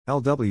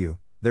LW,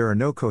 there are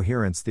no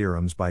coherence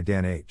theorems by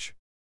Dan H.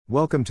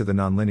 Welcome to the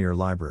Nonlinear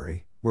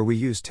Library, where we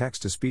use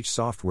text-to-speech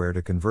software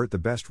to convert the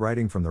best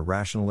writing from the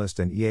rationalist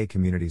and EA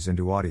communities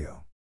into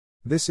audio.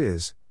 This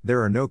is,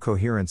 There Are No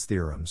Coherence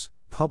Theorems,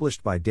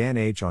 published by Dan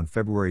H. on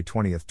February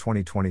 20,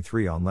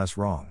 2023 on Less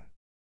Wrong.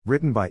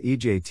 Written by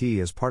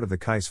EJT as part of the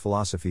Kais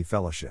Philosophy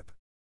Fellowship.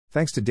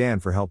 Thanks to Dan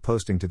for help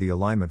posting to the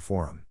Alignment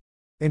Forum.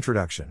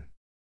 Introduction.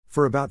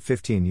 For about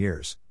 15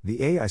 years,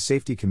 the AI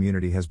safety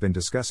community has been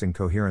discussing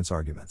coherence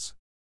arguments.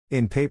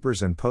 In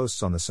papers and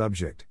posts on the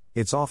subject,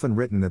 it's often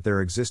written that there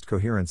exist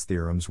coherence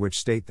theorems which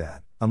state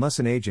that, unless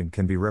an agent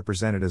can be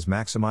represented as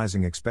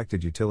maximizing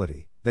expected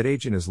utility, that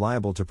agent is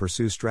liable to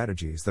pursue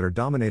strategies that are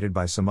dominated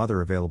by some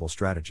other available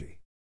strategy.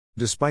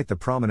 Despite the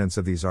prominence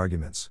of these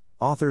arguments,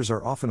 authors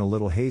are often a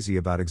little hazy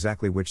about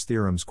exactly which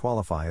theorems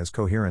qualify as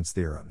coherence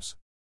theorems.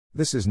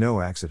 This is no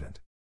accident.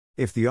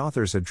 If the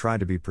authors had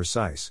tried to be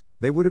precise,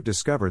 they would have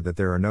discovered that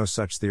there are no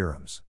such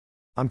theorems.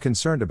 I'm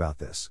concerned about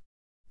this.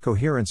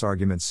 Coherence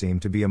arguments seem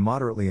to be a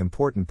moderately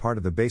important part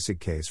of the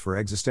basic case for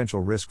existential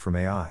risk from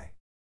AI.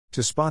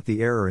 To spot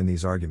the error in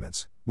these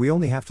arguments, we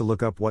only have to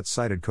look up what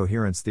cited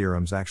coherence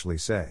theorems actually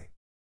say.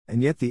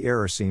 And yet the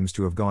error seems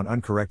to have gone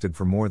uncorrected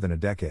for more than a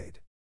decade.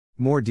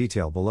 More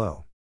detail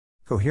below.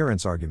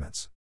 Coherence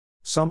arguments.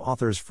 Some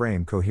authors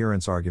frame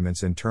coherence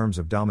arguments in terms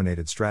of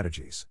dominated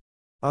strategies.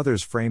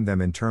 Others frame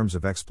them in terms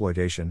of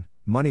exploitation,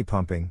 money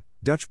pumping,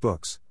 Dutch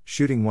books,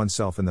 shooting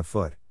oneself in the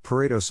foot,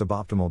 Pareto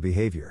suboptimal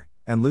behavior,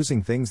 and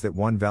losing things that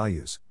one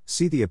values.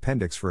 See the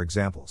appendix for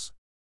examples.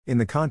 In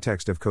the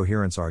context of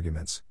coherence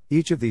arguments,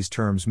 each of these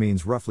terms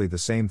means roughly the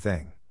same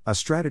thing. A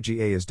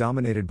strategy A is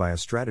dominated by a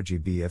strategy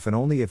B if and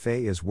only if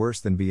A is worse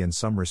than B in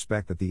some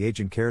respect that the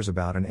agent cares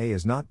about and A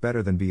is not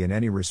better than B in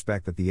any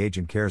respect that the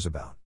agent cares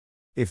about.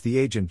 If the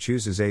agent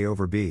chooses A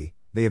over B,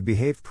 they have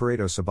behaved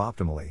Pareto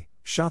suboptimally,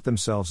 shot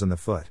themselves in the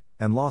foot,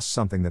 and lost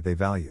something that they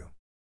value.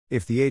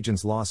 If the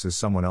agent's loss is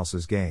someone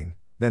else's gain,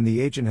 then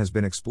the agent has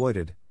been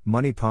exploited,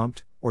 money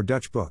pumped, or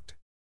Dutch booked.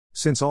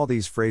 Since all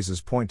these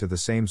phrases point to the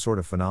same sort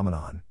of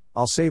phenomenon,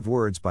 I'll save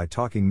words by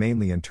talking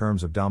mainly in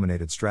terms of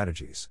dominated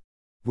strategies.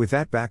 With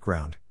that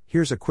background,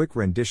 here's a quick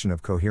rendition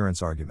of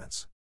coherence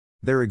arguments.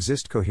 There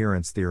exist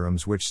coherence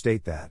theorems which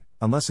state that,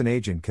 unless an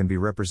agent can be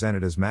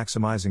represented as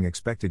maximizing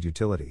expected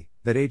utility,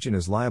 that agent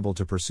is liable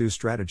to pursue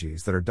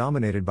strategies that are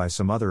dominated by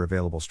some other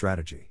available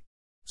strategy.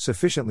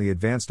 Sufficiently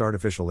advanced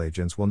artificial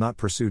agents will not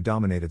pursue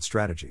dominated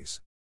strategies.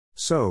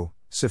 So,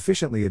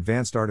 sufficiently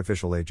advanced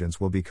artificial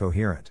agents will be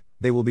coherent,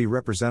 they will be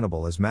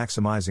representable as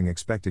maximizing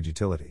expected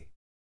utility.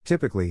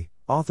 Typically,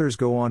 authors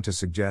go on to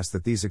suggest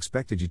that these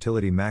expected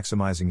utility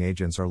maximizing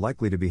agents are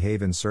likely to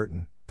behave in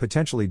certain,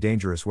 potentially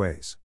dangerous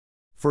ways.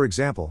 For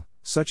example,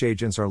 such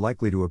agents are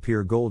likely to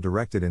appear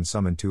goal-directed in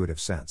some intuitive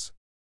sense.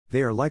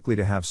 They are likely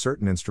to have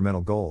certain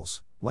instrumental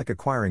goals, like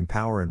acquiring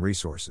power and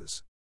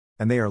resources.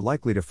 And they are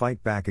likely to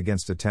fight back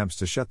against attempts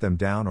to shut them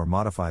down or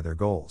modify their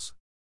goals.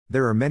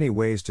 There are many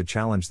ways to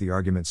challenge the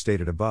argument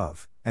stated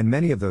above, and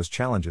many of those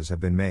challenges have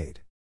been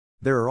made.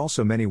 There are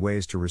also many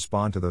ways to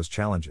respond to those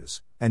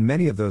challenges, and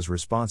many of those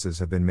responses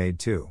have been made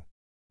too.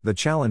 The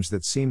challenge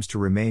that seems to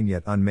remain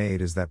yet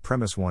unmade is that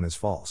premise 1 is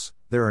false.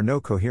 There are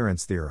no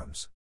coherence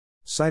theorems.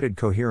 Cited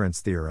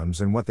coherence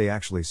theorems and what they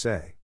actually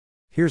say.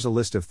 Here's a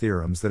list of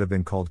theorems that have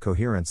been called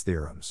coherence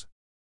theorems.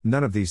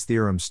 None of these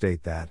theorems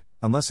state that,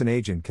 unless an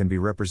agent can be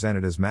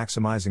represented as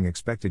maximizing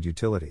expected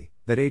utility,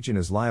 that agent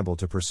is liable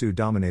to pursue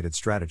dominated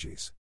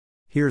strategies.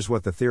 Here's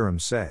what the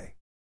theorems say.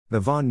 The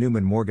von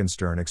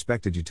Neumann-Morgenstern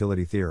expected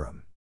utility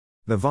theorem.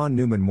 The von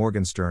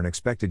Neumann-Morgenstern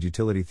expected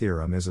utility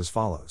theorem is as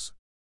follows.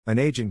 An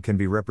agent can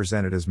be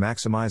represented as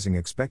maximizing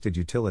expected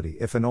utility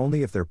if and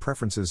only if their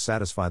preferences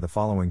satisfy the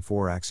following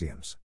 4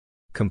 axioms.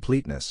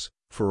 Completeness,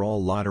 for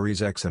all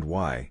lotteries X and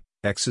Y,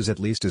 X is at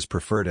least as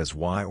preferred as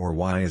Y or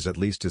Y is at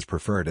least as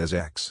preferred as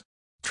X.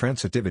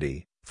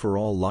 Transitivity, for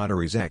all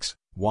lotteries X,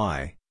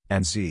 Y,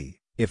 and Z,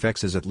 if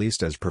X is at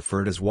least as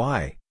preferred as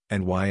Y,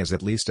 and Y is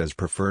at least as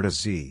preferred as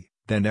Z,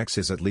 then X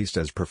is at least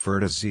as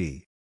preferred as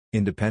Z.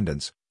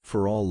 Independence,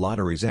 for all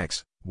lotteries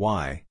X,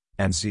 Y,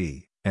 and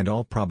Z, and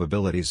all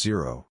probabilities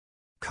 0.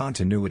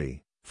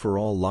 Continuity, for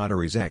all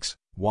lotteries X,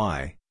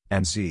 Y,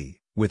 and Z,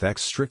 with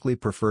X strictly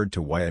preferred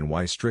to Y and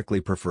Y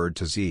strictly preferred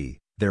to Z,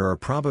 there are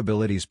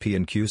probabilities P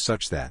and Q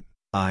such that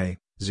I,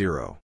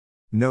 0.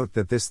 Note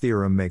that this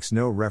theorem makes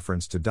no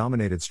reference to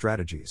dominated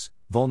strategies,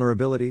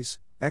 vulnerabilities,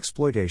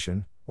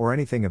 exploitation, or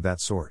anything of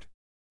that sort.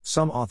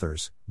 Some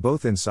authors,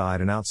 both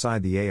inside and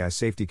outside the AI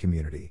safety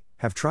community,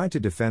 have tried to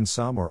defend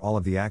some or all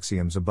of the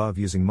axioms above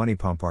using money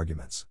pump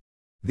arguments.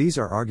 These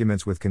are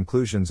arguments with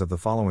conclusions of the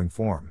following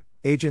form.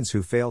 Agents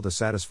who fail to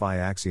satisfy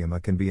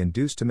axioma can be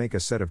induced to make a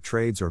set of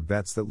trades or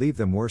bets that leave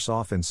them worse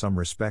off in some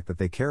respect that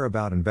they care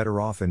about and better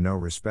off in no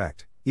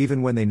respect,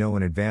 even when they know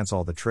in advance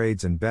all the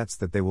trades and bets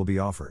that they will be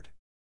offered.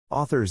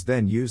 Authors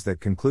then use that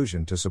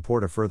conclusion to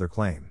support a further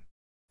claim.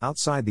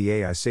 Outside the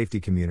AI safety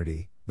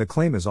community, the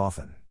claim is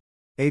often,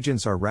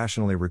 agents are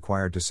rationally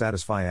required to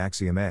satisfy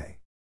axiom A.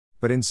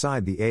 But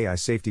inside the AI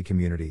safety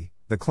community,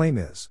 the claim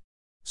is,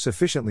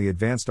 Sufficiently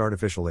advanced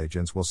artificial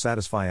agents will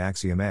satisfy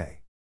axiom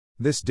A.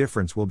 This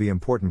difference will be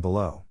important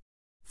below.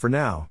 For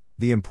now,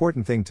 the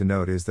important thing to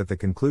note is that the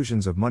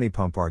conclusions of money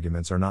pump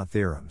arguments are not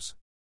theorems.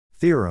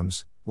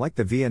 Theorems, like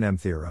the VNM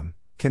theorem,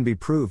 can be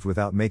proved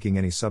without making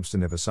any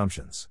substantive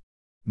assumptions.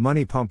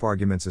 Money pump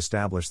arguments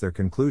establish their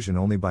conclusion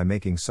only by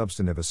making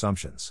substantive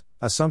assumptions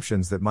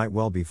that might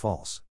well be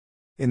false.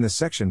 In the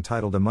section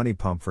titled A Money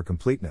Pump for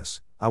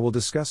Completeness, I will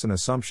discuss an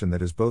assumption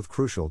that is both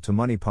crucial to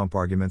money pump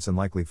arguments and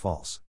likely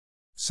false.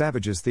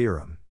 Savage's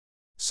theorem.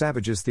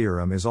 Savage's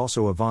theorem is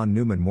also a von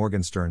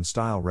Neumann-Morgenstern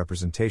style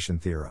representation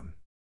theorem.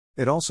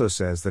 It also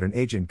says that an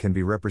agent can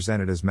be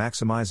represented as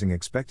maximizing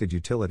expected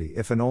utility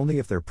if and only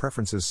if their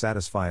preferences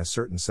satisfy a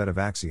certain set of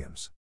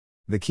axioms.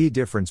 The key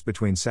difference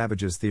between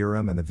Savage's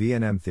theorem and the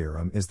VNM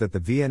theorem is that the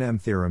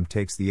VNM theorem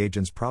takes the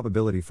agent's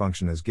probability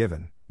function as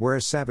given,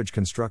 whereas Savage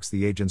constructs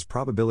the agent's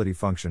probability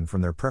function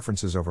from their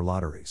preferences over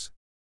lotteries.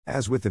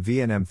 As with the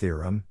VNM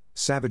theorem,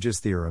 Savage's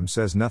theorem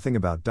says nothing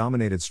about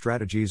dominated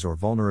strategies or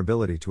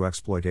vulnerability to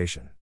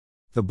exploitation.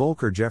 The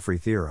Bolker-Jeffrey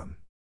theorem.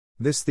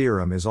 This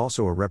theorem is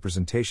also a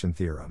representation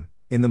theorem,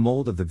 in the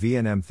mold of the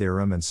VNM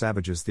theorem and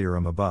Savage's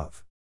theorem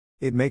above.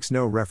 It makes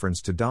no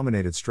reference to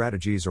dominated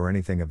strategies or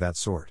anything of that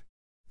sort.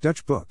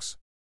 Dutch books.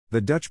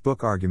 The Dutch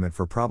book argument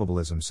for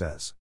probabilism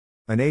says,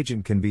 an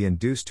agent can be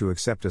induced to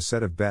accept a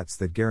set of bets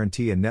that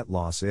guarantee a net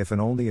loss if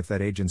and only if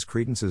that agent's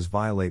credences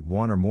violate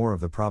one or more of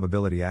the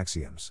probability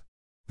axioms.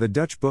 The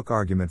Dutch book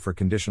argument for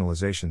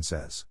conditionalization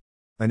says,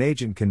 an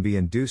agent can be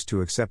induced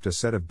to accept a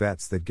set of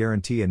bets that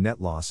guarantee a net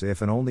loss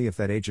if and only if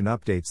that agent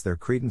updates their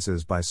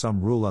credences by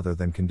some rule other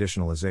than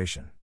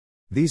conditionalization.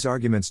 These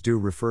arguments do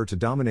refer to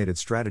dominated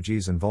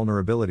strategies and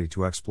vulnerability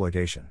to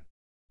exploitation.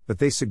 But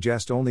they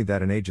suggest only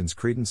that an agent's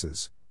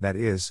credences, that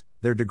is,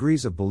 their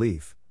degrees of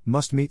belief,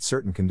 must meet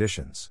certain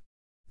conditions.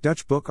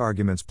 Dutch book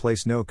arguments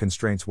place no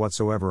constraints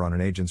whatsoever on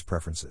an agent's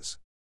preferences.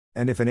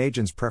 And if an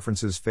agent's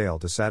preferences fail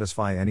to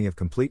satisfy any of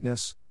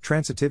completeness,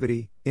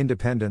 transitivity,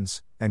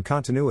 independence, and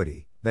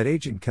continuity, that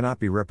agent cannot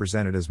be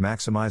represented as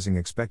maximizing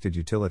expected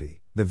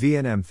utility. The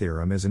VNM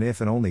theorem is an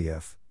if and only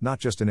if, not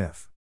just an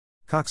if.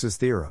 Cox's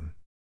theorem.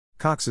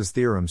 Cox's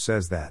theorem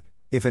says that,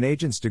 if an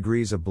agent's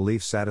degrees of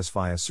belief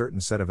satisfy a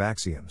certain set of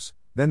axioms,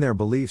 then their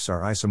beliefs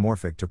are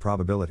isomorphic to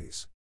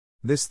probabilities.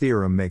 This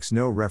theorem makes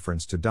no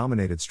reference to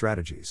dominated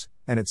strategies,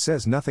 and it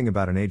says nothing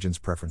about an agent's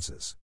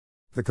preferences.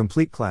 The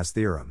complete class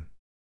theorem.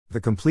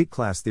 The complete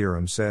class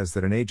theorem says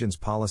that an agent's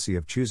policy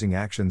of choosing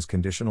actions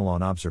conditional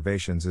on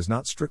observations is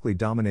not strictly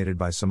dominated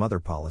by some other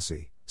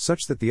policy,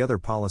 such that the other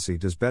policy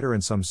does better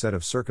in some set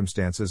of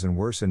circumstances and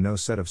worse in no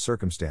set of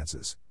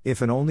circumstances,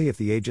 if and only if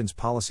the agent's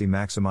policy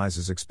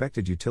maximizes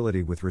expected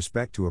utility with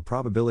respect to a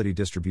probability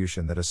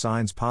distribution that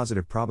assigns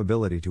positive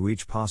probability to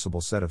each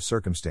possible set of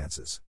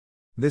circumstances.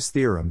 This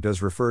theorem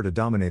does refer to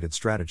dominated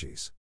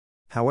strategies.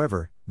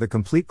 However, the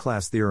complete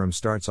class theorem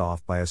starts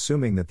off by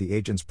assuming that the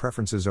agent's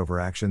preferences over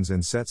actions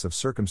in sets of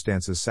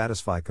circumstances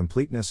satisfy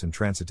completeness and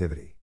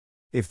transitivity.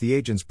 If the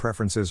agent's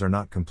preferences are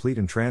not complete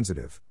and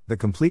transitive, the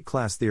complete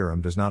class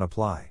theorem does not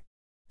apply.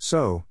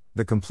 So,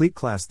 the complete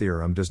class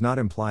theorem does not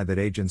imply that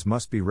agents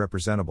must be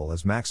representable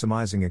as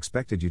maximizing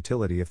expected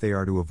utility if they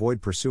are to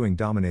avoid pursuing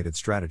dominated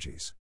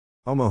strategies.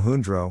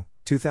 Omohundro,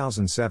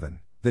 2007,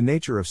 The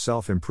Nature of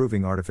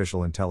Self-Improving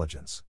Artificial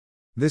Intelligence.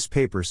 This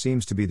paper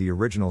seems to be the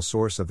original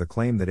source of the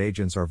claim that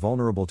agents are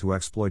vulnerable to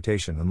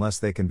exploitation unless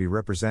they can be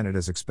represented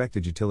as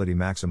expected utility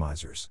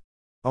maximizers.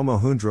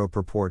 Omohundro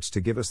purports to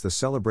give us the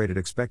celebrated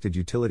expected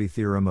utility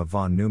theorem of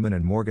von Neumann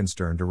and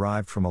Morgenstern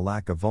derived from a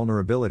lack of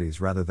vulnerabilities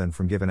rather than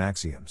from given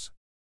axioms.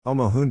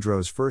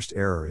 Omohundro's first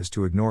error is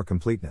to ignore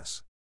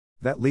completeness.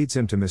 That leads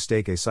him to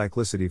mistake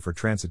acyclicity for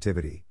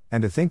transitivity,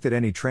 and to think that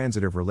any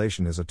transitive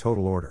relation is a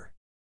total order.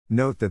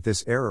 Note that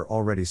this error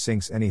already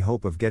sinks any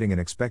hope of getting an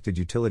expected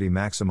utility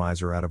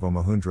maximizer out of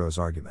Omohundro's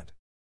argument.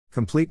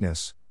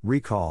 Completeness,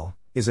 recall,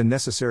 is a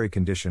necessary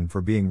condition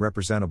for being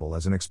representable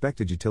as an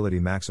expected utility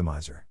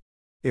maximizer.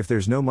 If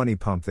there's no money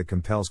pump that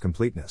compels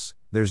completeness,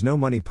 there's no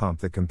money pump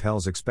that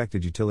compels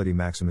expected utility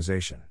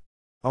maximization.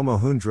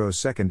 Omohundro's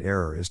second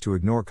error is to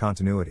ignore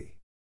continuity.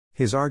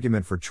 His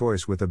argument for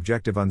choice with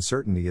objective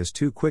uncertainty is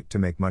too quick to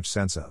make much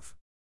sense of.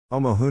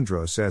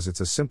 Omohundro says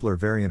it's a simpler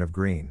variant of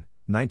Green,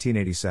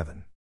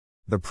 1987.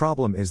 The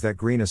problem is that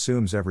Green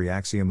assumes every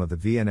axiom of the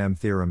VNM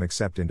theorem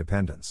except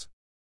independence.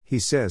 He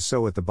says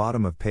so at the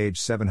bottom of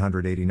page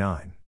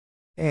 789.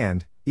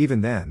 And,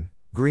 even then,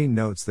 Green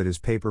notes that his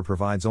paper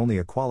provides only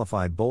a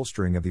qualified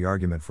bolstering of the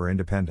argument for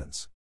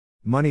independence.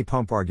 Money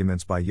Pump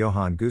Arguments by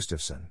Johann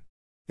Gustafsson.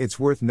 It's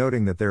worth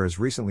noting that there has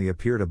recently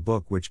appeared a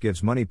book which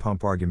gives money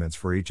pump arguments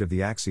for each of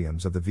the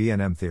axioms of the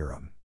VNM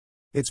theorem.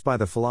 It's by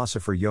the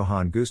philosopher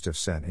Johann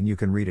Gustafsson and you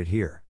can read it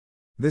here.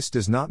 This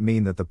does not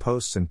mean that the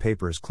posts and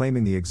papers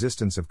claiming the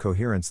existence of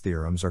coherence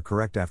theorems are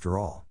correct after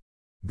all.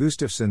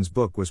 Gustafsson's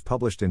book was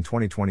published in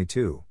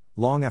 2022,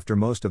 long after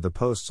most of the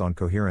posts on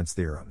coherence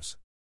theorems.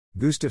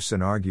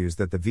 Gustafsson argues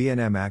that the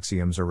VNM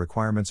axioms are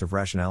requirements of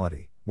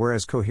rationality,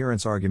 whereas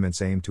coherence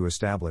arguments aim to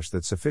establish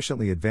that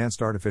sufficiently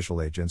advanced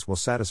artificial agents will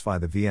satisfy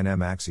the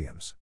VNM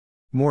axioms.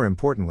 More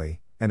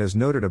importantly, and as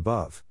noted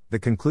above, the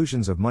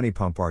conclusions of money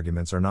pump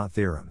arguments are not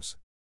theorems.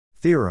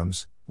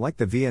 Theorems, like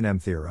the V&M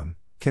theorem,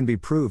 can be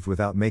proved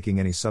without making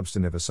any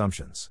substantive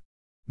assumptions.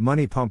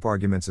 Money pump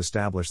arguments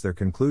establish their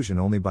conclusion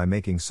only by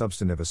making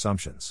substantive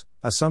assumptions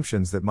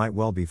that might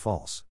well be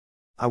false.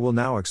 I will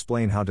now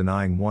explain how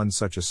denying one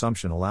such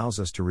assumption allows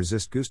us to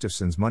resist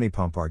Gustafson's money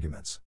pump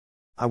arguments.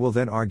 I will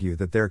then argue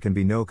that there can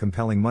be no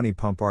compelling money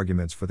pump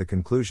arguments for the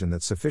conclusion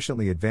that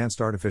sufficiently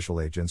advanced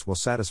artificial agents will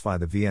satisfy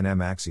the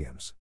V&M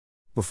axioms.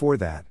 Before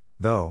that,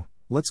 though,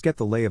 let's get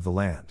the lay of the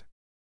land.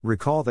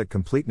 Recall that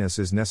completeness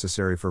is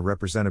necessary for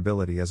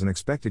representability as an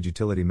expected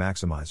utility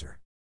maximizer.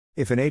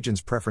 If an agent's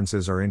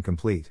preferences are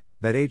incomplete,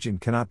 that agent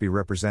cannot be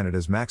represented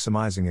as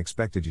maximizing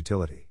expected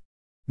utility.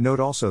 Note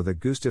also that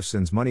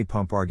Gustafson's money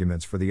pump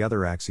arguments for the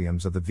other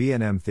axioms of the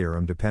V&M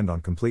theorem depend on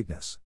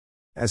completeness.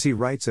 As he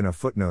writes in a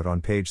footnote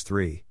on page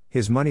 3,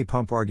 his money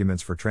pump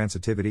arguments for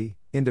transitivity,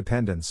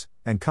 independence,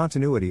 and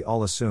continuity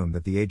all assume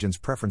that the agent's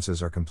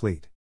preferences are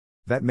complete.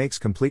 That makes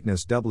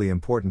completeness doubly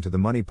important to the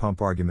money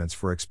pump arguments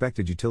for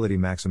expected utility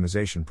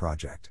maximization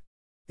project.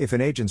 If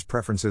an agent's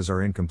preferences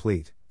are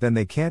incomplete, then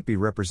they can't be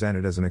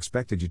represented as an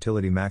expected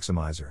utility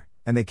maximizer,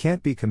 and they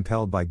can't be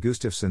compelled by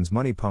Gustafson's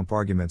money pump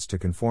arguments to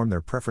conform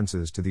their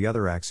preferences to the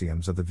other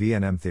axioms of the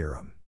V&M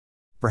theorem.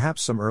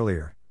 Perhaps some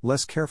earlier,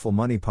 less careful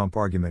money pump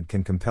argument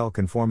can compel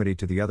conformity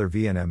to the other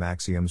V&M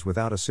axioms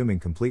without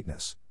assuming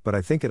completeness, but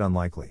I think it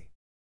unlikely.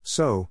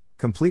 So,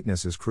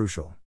 completeness is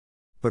crucial.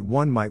 But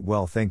one might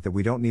well think that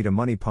we don't need a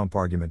money pump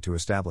argument to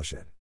establish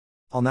it.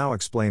 I'll now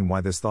explain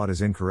why this thought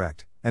is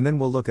incorrect, and then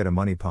we'll look at a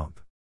money pump.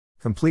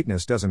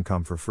 Completeness doesn't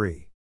come for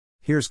free.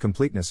 Here's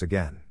completeness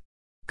again.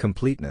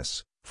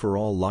 Completeness, for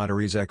all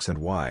lotteries X and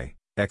Y,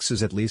 X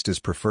is at least as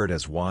preferred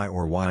as Y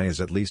or Y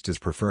is at least as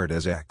preferred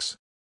as X.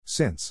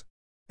 Since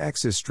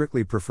X is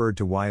strictly preferred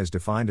to Y is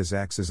defined as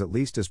X is at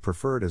least as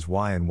preferred as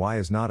Y and Y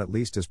is not at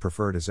least as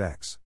preferred as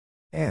X.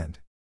 And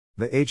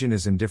the agent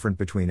is indifferent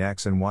between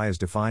X and Y is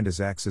defined as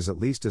X is at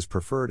least as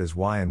preferred as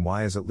Y and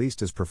Y is at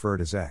least as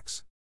preferred as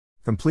X.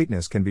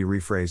 Completeness can be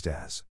rephrased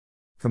as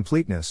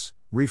completeness,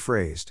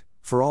 rephrased,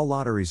 for all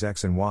lotteries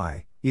X and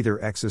Y,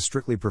 either X is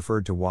strictly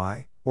preferred to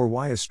Y, or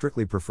Y is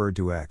strictly preferred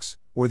to X,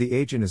 or the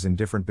agent is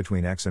indifferent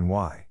between X and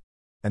Y.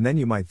 And then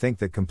you might think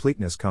that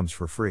completeness comes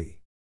for free.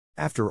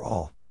 After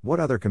all, what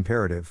other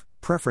comparative,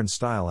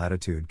 preference-style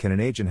attitude can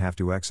an agent have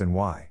to X and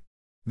Y?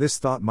 This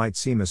thought might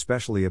seem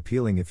especially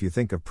appealing if you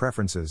think of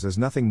preferences as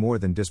nothing more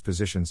than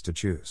dispositions to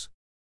choose.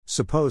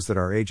 Suppose that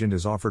our agent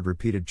is offered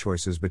repeated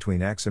choices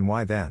between X and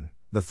Y, then,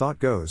 the thought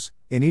goes,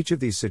 in each of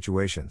these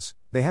situations,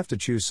 they have to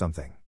choose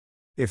something.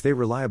 If they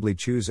reliably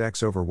choose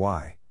X over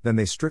Y, then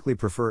they strictly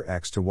prefer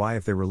X to Y.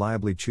 If they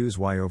reliably choose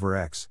Y over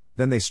X,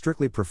 then they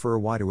strictly prefer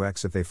Y to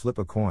X. If they flip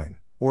a coin,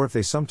 or if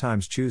they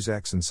sometimes choose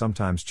X and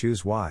sometimes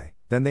choose Y,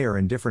 then they are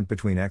indifferent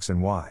between X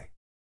and Y.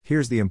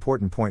 Here's the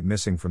important point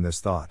missing from this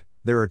thought.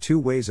 There are two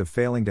ways of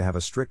failing to have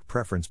a strict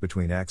preference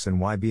between X and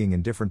Y. Being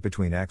indifferent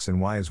between X and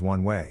Y is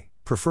one way,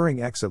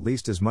 preferring X at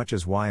least as much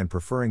as Y and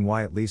preferring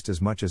Y at least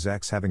as much as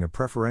X. Having a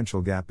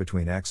preferential gap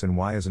between X and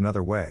Y is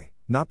another way,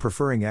 not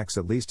preferring X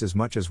at least as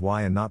much as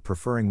Y and not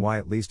preferring Y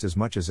at least as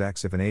much as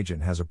X. If an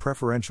agent has a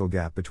preferential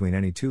gap between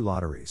any two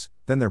lotteries,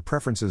 then their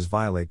preferences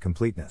violate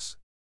completeness.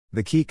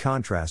 The key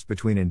contrast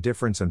between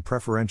indifference and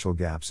preferential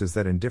gaps is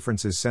that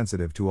indifference is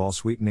sensitive to all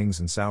sweetenings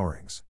and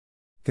sourings.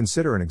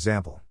 Consider an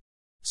example.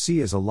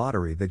 C is a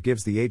lottery that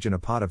gives the agent a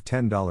pot of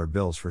 $10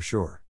 bills for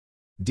sure.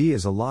 D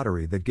is a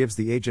lottery that gives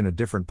the agent a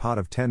different pot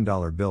of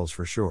 $10 bills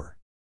for sure.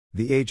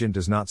 The agent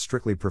does not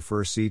strictly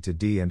prefer C to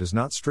D and does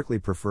not strictly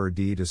prefer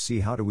D to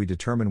C. How do we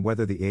determine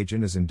whether the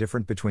agent is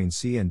indifferent between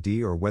C and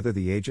D or whether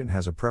the agent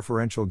has a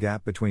preferential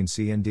gap between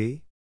C and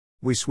D?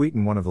 We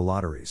sweeten one of the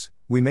lotteries.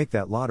 We make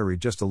that lottery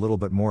just a little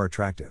bit more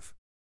attractive.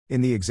 In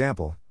the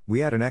example,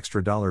 we add an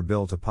extra dollar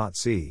bill to pot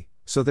C,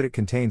 so that it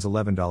contains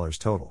 $11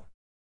 total.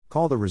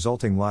 Call the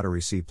resulting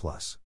lottery C+.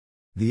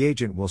 The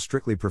agent will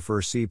strictly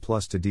prefer C+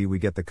 to D. We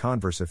get the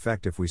converse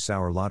effect if we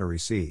sour lottery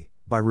C,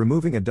 by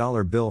removing a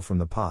dollar bill from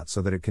the pot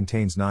so that it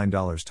contains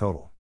 $9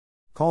 total.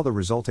 Call the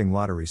resulting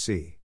lottery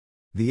C.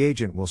 The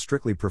agent will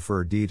strictly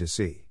prefer D to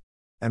C.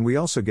 And we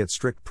also get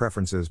strict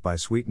preferences by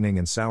sweetening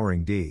and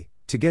souring D,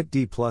 to get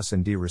D+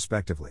 and D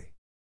respectively.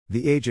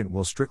 The agent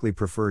will strictly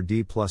prefer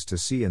D+ to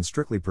C and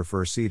strictly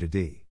prefer C to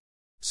D.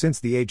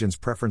 Since the agent's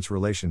preference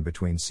relation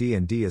between C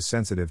and D is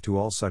sensitive to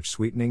all such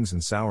sweetenings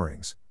and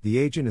sourings, the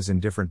agent is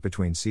indifferent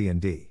between C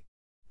and D.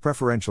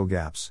 Preferential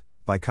gaps,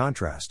 by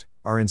contrast,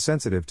 are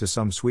insensitive to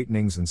some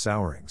sweetenings and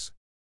sourings.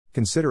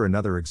 Consider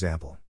another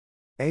example.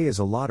 A is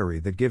a lottery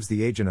that gives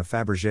the agent a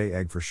Fabergé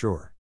egg for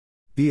sure.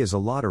 B is a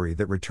lottery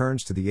that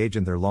returns to the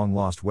agent their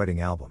long-lost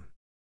wedding album.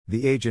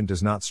 The agent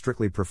does not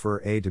strictly prefer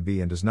A to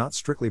B and does not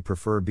strictly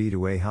prefer B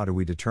to A. How do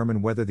we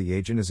determine whether the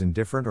agent is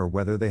indifferent or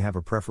whether they have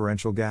a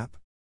preferential gap?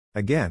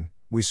 Again,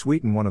 we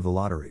sweeten one of the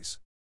lotteries.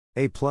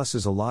 A+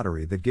 is a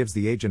lottery that gives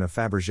the agent a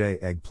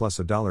Fabergé egg plus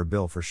a dollar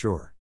bill for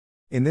sure.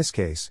 In this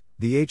case,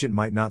 the agent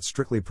might not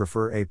strictly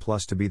prefer A+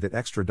 to B. That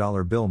extra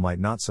dollar bill might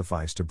not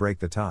suffice to break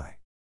the tie.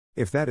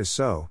 If that is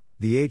so,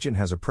 The agent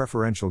has a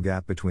preferential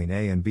gap between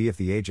A and B. If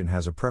the agent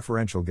has a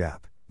preferential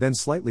gap, then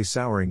slightly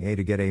souring A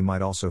to get A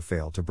might also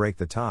fail to break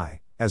the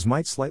tie, as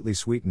might slightly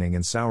sweetening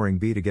and souring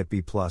B to get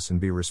B plus and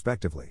B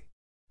respectively.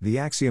 The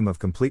axiom of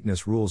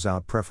completeness rules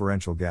out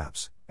preferential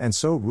gaps, and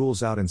so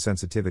rules out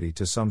insensitivity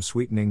to some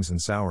sweetenings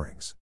and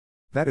sourings.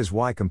 That is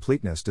why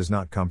completeness does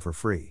not come for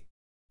free.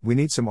 We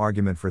need some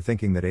argument for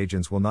thinking that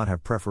agents will not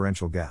have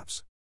preferential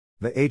gaps.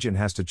 The agent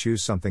has to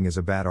choose something is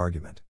a bad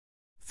argument.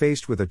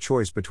 Faced with a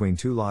choice between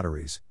two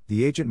lotteries,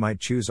 the agent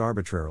might choose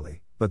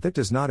arbitrarily, but that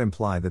does not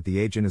imply that the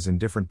agent is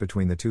indifferent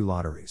between the two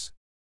lotteries.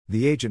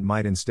 The agent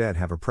might instead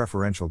have a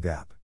preferential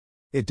gap.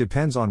 It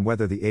depends on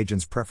whether the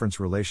agent's preference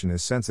relation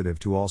is sensitive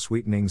to all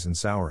sweetenings and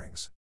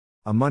sourings.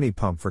 A money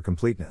pump for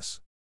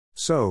completeness.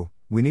 So,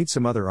 we need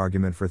some other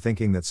argument for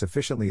thinking that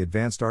sufficiently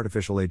advanced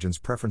artificial agents'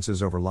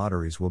 preferences over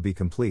lotteries will be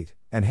complete,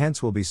 and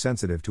hence will be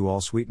sensitive to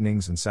all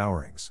sweetenings and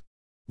sourings.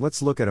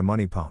 Let's look at a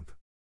money pump.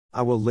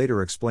 I will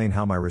later explain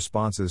how my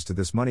responses to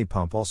this money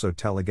pump also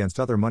tell against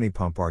other money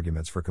pump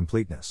arguments for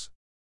completeness.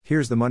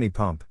 Here's the money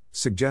pump,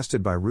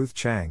 suggested by Ruth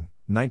Chang,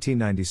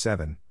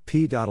 1997,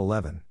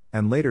 p.11,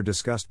 and later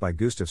discussed by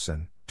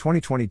Gustafson,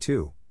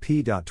 2022,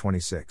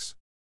 p.26.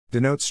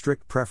 Denotes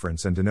strict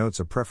preference and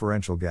denotes a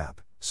preferential gap,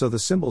 so the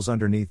symbols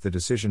underneath the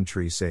decision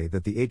tree say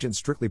that the agent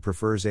strictly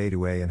prefers A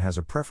to A and has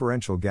a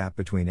preferential gap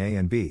between A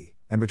and B,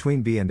 and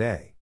between B and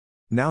A.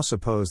 Now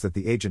suppose that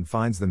the agent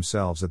finds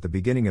themselves at the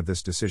beginning of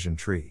this decision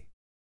tree.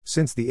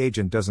 Since the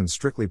agent doesn't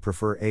strictly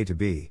prefer A to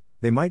B,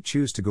 they might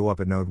choose to go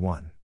up at node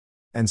 1.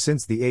 And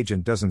since the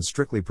agent doesn't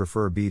strictly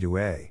prefer B to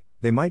A,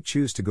 they might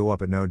choose to go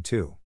up at node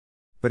 2.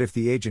 But if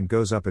the agent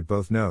goes up at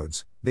both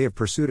nodes, they have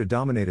pursued a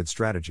dominated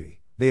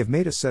strategy. They have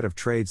made a set of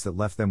trades that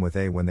left them with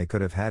A when they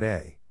could have had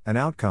A, an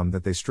outcome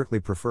that they strictly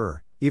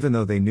prefer, even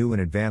though they knew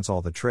in advance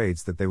all the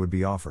trades that they would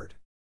be offered.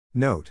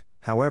 Note,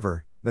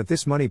 however, that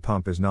this money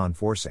pump is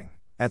non-forcing.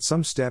 At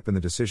some step in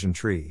the decision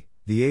tree,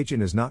 the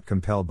agent is not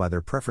compelled by their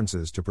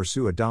preferences to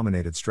pursue a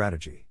dominated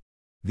strategy.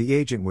 The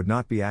agent would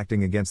not be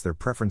acting against their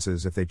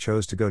preferences if they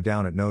chose to go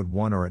down at node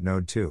 1 or at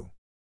node 2.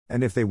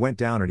 And if they went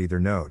down at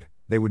either node,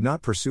 they would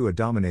not pursue a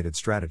dominated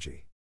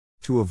strategy.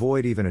 To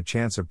avoid even a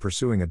chance of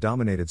pursuing a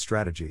dominated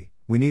strategy,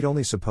 we need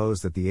only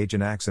suppose that the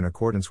agent acts in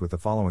accordance with the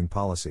following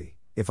policy: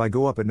 if I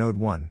go up at node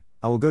 1,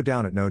 I will go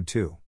down at node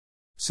 2.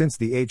 Since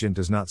the agent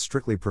does not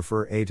strictly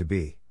prefer A to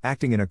B,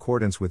 acting in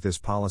accordance with this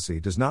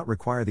policy does not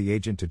require the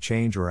agent to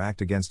change or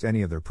act against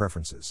any of their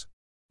preferences.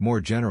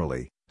 More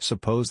generally,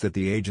 suppose that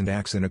the agent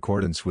acts in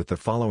accordance with the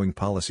following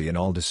policy in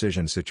all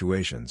decision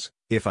situations: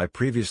 if I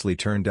previously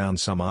turned down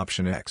some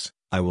option X,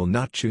 I will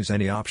not choose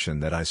any option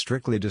that I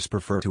strictly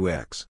disprefer to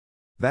X.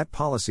 That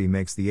policy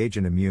makes the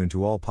agent immune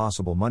to all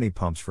possible money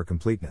pumps for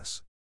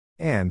completeness.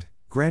 And,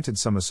 granted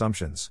some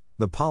assumptions,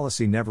 the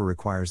policy never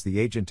requires the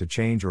agent to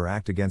change or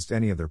act against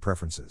any of their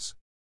preferences.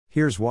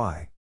 Here's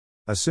why.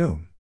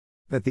 Assume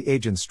that the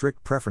agent's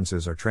strict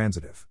preferences are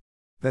transitive.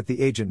 That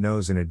the agent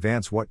knows in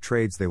advance what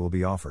trades they will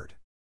be offered.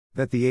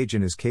 That the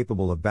agent is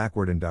capable of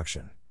backward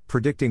induction,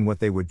 predicting what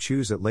they would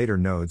choose at later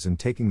nodes and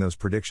taking those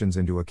predictions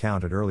into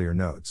account at earlier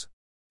nodes.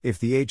 If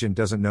the agent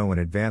doesn't know in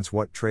advance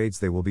what trades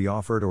they will be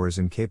offered or is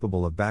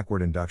incapable of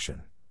backward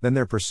induction, then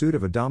their pursuit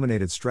of a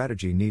dominated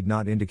strategy need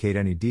not indicate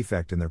any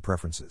defect in their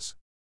preferences.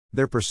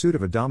 Their pursuit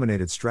of a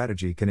dominated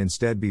strategy can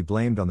instead be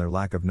blamed on their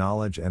lack of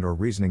knowledge and/or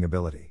reasoning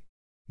ability.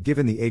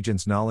 Given the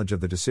agent's knowledge of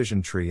the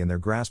decision tree and their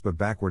grasp of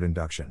backward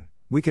induction,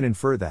 we can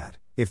infer that,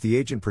 if the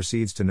agent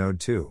proceeds to node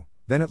 2,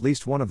 then at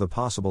least one of the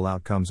possible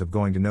outcomes of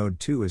going to node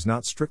 2 is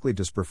not strictly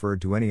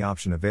dispreferred to any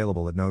option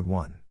available at node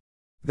 1.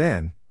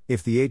 Then,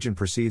 if the agent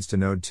proceeds to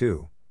node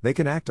 2, they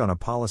can act on a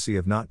policy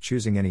of not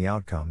choosing any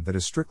outcome that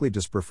is strictly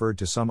dispreferred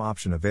to some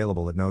option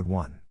available at node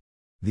 1.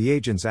 The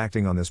agents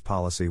acting on this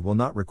policy will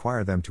not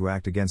require them to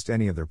act against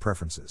any of their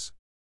preferences.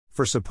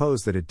 For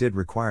suppose that it did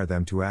require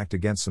them to act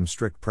against some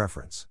strict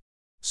preference.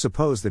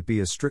 Suppose that B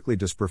is strictly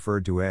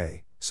dispreferred to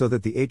A, so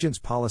that the agent's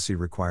policy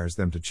requires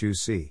them to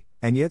choose C,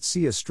 and yet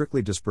C is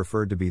strictly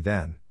dispreferred to B.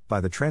 Then, by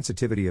the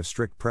transitivity of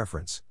strict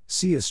preference,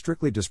 C is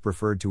strictly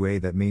dispreferred to A.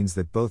 That means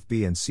that both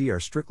B and C are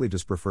strictly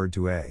dispreferred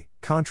to A,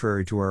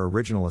 contrary to our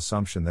original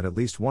assumption that at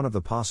least one of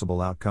the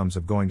possible outcomes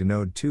of going to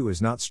node 2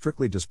 is not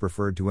strictly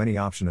dispreferred to any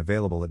option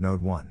available at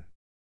node 1.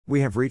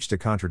 We have reached a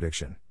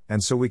contradiction,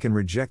 and so we can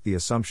reject the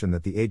assumption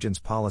that the agent's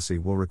policy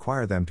will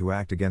require them to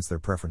act against their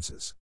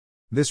preferences.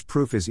 This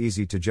proof is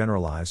easy to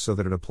generalize so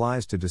that it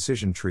applies to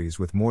decision trees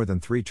with more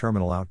than 3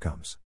 terminal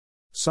outcomes.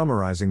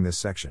 Summarizing this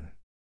section.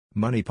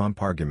 Money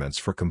pump arguments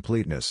for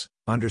completeness,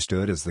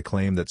 understood as the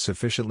claim that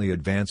sufficiently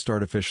advanced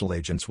artificial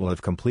agents will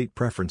have complete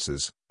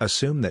preferences,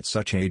 assume that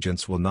such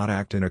agents will not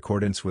act in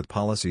accordance with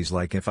policies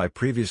like if I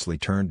previously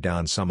turned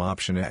down some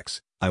option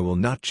X, I will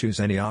not choose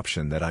any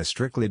option that I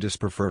strictly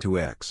disprefer to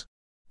X.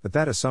 But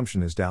that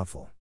assumption is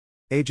doubtful.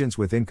 Agents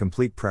with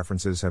incomplete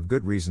preferences have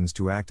good reasons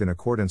to act in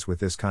accordance with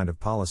this kind of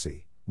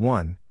policy.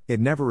 1. It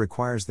never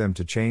requires them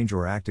to change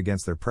or act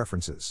against their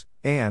preferences,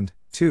 and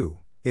 2.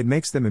 It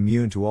makes them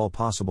immune to all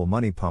possible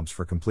money pumps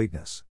for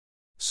completeness.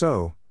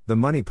 So, the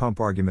money pump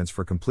arguments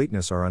for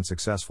completeness are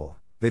unsuccessful,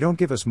 They don't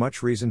give us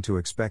much reason to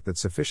expect that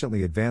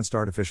sufficiently advanced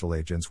artificial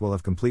agents will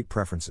have complete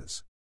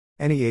preferences.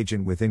 Any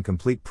agent with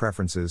incomplete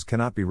preferences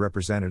cannot be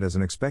represented as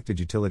an expected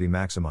utility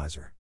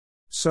maximizer.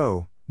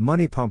 So,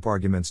 money pump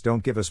arguments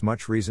don't give us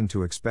much reason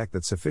to expect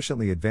that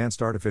sufficiently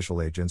advanced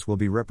artificial agents will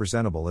be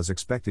representable as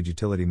expected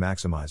utility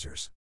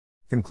maximizers.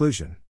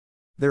 Conclusion.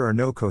 There are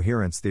no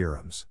coherence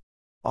theorems.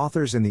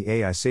 Authors in the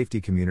AI safety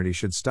community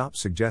should stop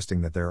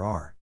suggesting that there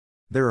are.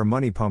 There are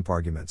money pump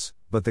arguments,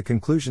 but the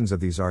conclusions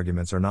of these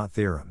arguments are not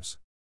theorems.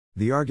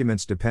 The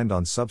arguments depend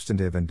on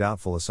substantive and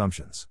doubtful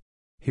assumptions.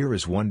 Here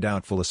is one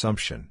doubtful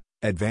assumption.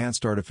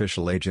 Advanced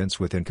artificial agents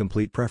with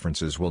incomplete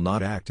preferences will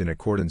not act in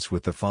accordance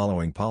with the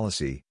following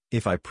policy.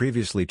 If I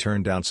previously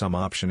turned down some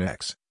option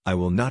X, I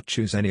will not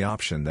choose any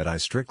option that I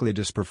strictly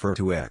disprefer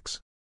to X.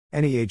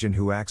 Any agent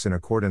who acts in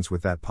accordance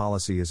with that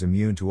policy is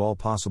immune to all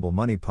possible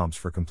money pumps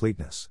for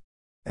completeness.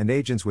 And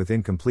agents with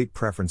incomplete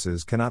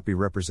preferences cannot be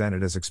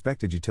represented as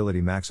expected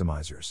utility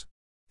maximizers.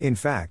 In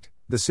fact,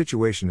 the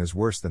situation is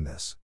worse than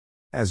this.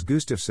 As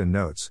Gustafsson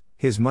notes,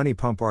 his money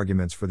pump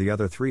arguments for the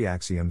other three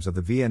axioms of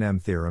the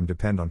VNM theorem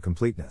depend on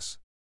completeness.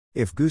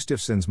 If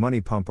Gustafsson's money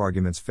pump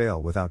arguments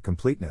fail without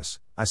completeness,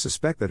 I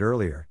suspect that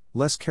earlier,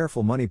 less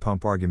careful money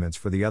pump arguments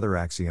for the other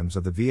axioms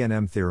of the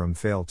VNM theorem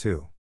fail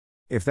too.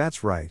 If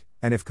that's right,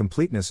 and if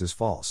completeness is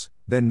false,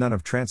 then none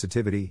of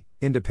transitivity,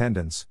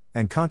 independence,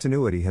 and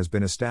continuity has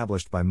been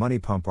established by money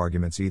pump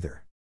arguments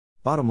either.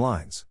 Bottom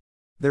lines.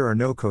 There are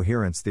no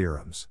coherence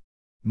theorems.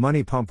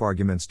 Money pump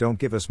arguments don't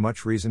give us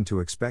much reason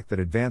to expect that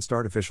advanced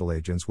artificial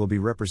agents will be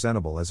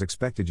representable as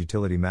expected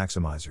utility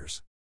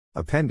maximizers.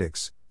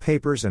 Appendix,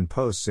 papers and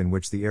posts in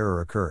which the error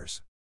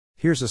occurs.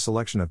 Here's a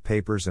selection of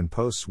papers and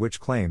posts which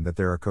claim that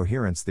there are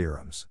coherence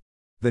theorems.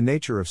 The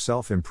nature of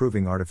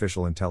self-improving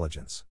artificial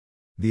intelligence.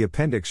 The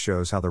appendix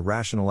shows how the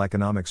rational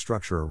economic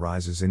structure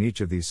arises in each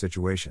of these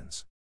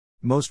situations.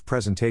 Most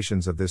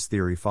presentations of this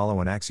theory follow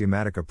an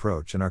axiomatic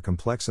approach and are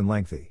complex and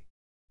lengthy.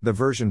 The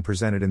version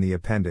presented in the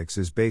appendix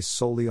is based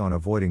solely on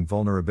avoiding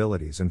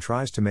vulnerabilities and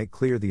tries to make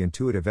clear the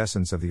intuitive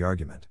essence of the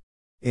argument.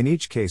 In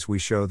each case we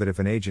show that if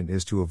an agent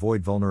is to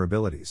avoid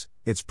vulnerabilities,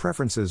 its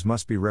preferences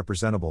must be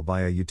representable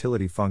by a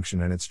utility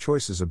function and its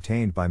choices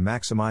obtained by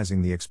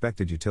maximizing the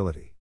expected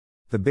utility.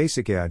 The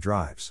basic AI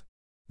drives.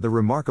 The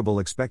remarkable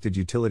expected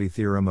utility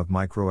theorem of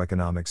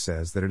microeconomics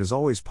says that it is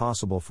always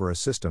possible for a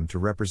system to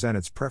represent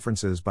its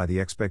preferences by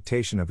the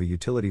expectation of a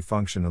utility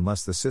function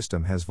unless the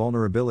system has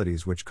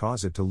vulnerabilities which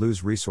cause it to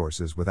lose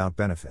resources without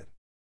benefit.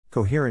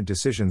 Coherent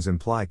decisions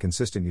imply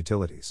consistent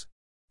utilities.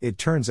 It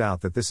turns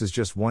out that this is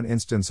just one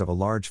instance of a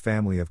large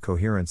family of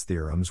coherence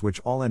theorems which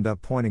all end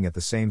up pointing at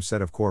the same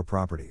set of core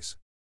properties.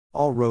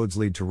 All roads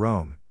lead to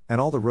Rome,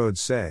 and all the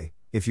roads say,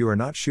 if you are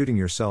not shooting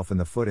yourself in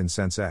the foot in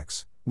sense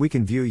X, we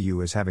can view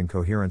you as having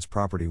coherence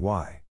property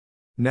Y.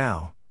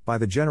 Now, by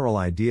the general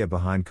idea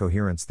behind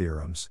coherence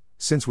theorems,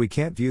 since we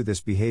can't view this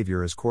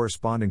behavior as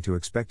corresponding to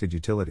expected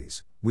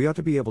utilities, we ought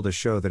to be able to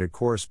show that it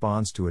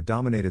corresponds to a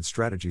dominated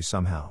strategy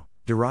somehow,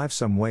 derive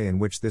some way in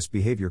which this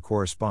behavior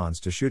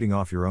corresponds to shooting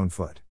off your own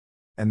foot.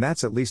 And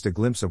that's at least a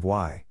glimpse of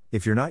why,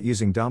 if you're not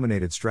using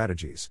dominated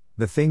strategies,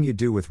 the thing you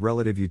do with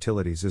relative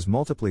utilities is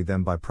multiply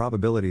them by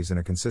probabilities in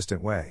a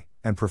consistent way,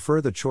 and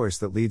prefer the choice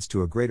that leads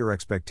to a greater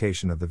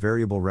expectation of the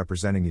variable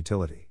representing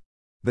utility.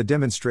 The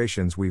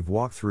demonstrations we've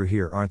walked through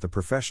here aren't the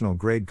professional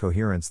grade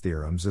coherence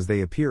theorems as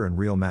they appear in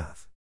real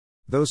math.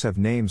 Those have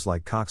names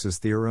like Cox's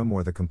theorem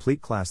or the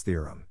complete class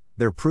theorem.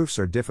 Their proofs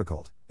are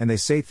difficult, and they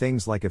say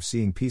things like if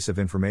seeing piece of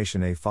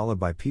information A followed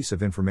by piece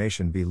of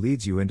information B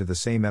leads you into the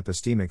same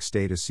epistemic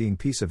state as seeing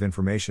piece of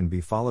information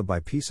B followed by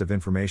piece of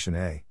information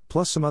A,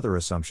 plus some other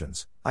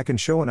assumptions, I can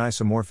show an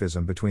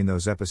isomorphism between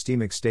those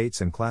epistemic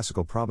states and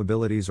classical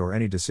probabilities, or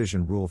any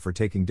decision rule for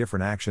taking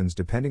different actions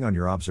depending on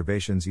your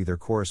observations either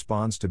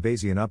corresponds to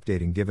Bayesian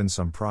updating given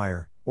some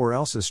prior, or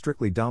else is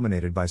strictly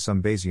dominated by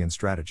some Bayesian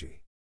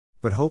strategy.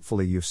 But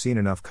hopefully you've seen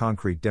enough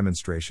concrete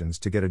demonstrations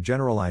to get a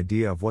general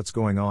idea of what's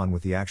going on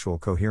with the actual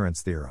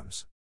coherence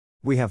theorems.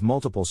 We have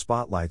multiple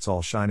spotlights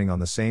all shining on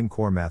the same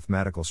core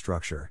mathematical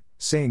structure,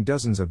 saying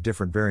dozens of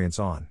different variants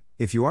on.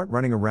 If you aren't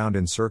running around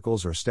in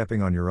circles or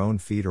stepping on your own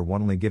feet or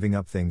wantonly giving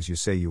up things you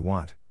say you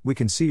want, we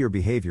can see your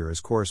behavior as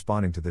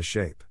corresponding to this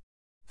shape.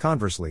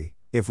 Conversely,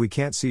 if we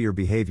can't see your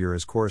behavior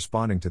as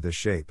corresponding to this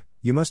shape,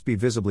 you must be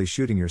visibly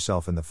shooting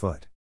yourself in the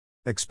foot.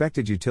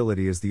 Expected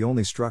utility is the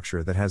only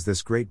structure that has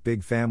this great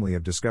big family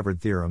of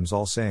discovered theorems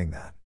all saying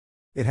that.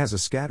 It has a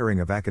scattering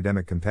of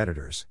academic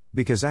competitors,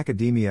 because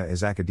academia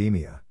is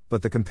academia,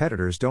 but the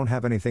competitors don't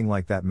have anything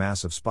like that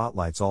mass of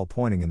spotlights all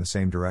pointing in the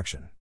same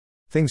direction.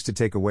 Things to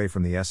take away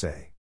from the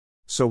essay.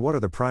 So what are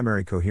the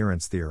primary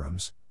coherence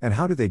theorems, and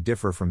how do they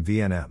differ from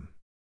VNM?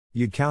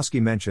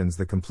 Yudkowsky mentions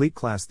the complete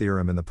class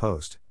theorem in the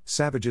post,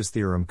 Savage's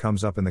theorem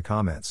comes up in the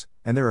comments,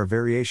 and there are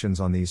variations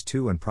on these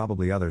too and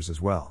probably others as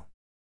well.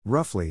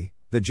 Roughly,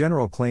 the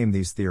general claim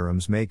these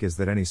theorems make is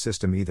that any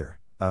system either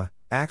a.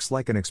 acts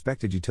like an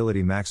expected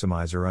utility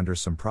maximizer under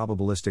some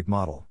probabilistic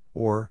model,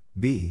 or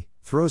b.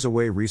 throws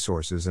away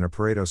resources in a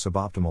Pareto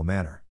suboptimal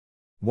manner.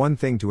 One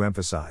thing to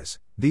emphasize,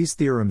 these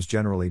theorems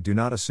generally do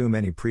not assume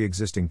any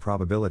pre-existing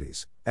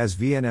probabilities, as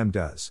VNM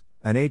does.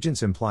 An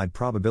agent's implied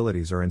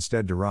probabilities are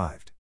instead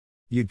derived.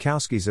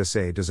 Yudkowsky's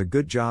essay does a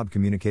good job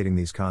communicating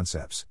these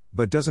concepts,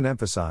 but doesn't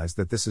emphasize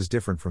that this is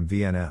different from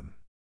VNM.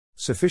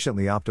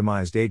 Sufficiently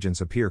optimized agents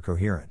appear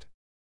coherent.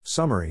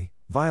 Summary: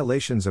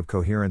 violations of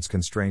coherence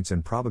constraints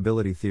in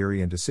probability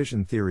theory and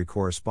decision theory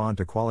correspond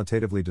to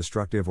qualitatively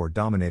destructive or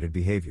dominated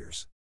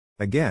behaviors.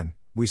 Again,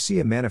 we see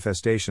a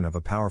manifestation of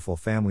a powerful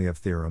family of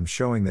theorems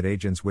showing that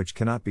agents which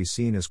cannot be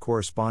seen as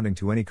corresponding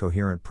to any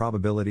coherent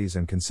probabilities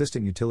and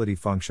consistent utility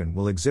function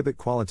will exhibit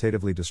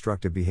qualitatively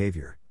destructive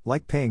behavior,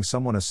 like paying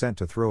someone a cent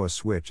to throw a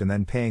switch and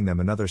then paying them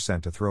another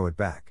cent to throw it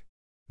back.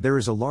 There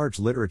is a large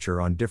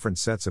literature on different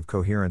sets of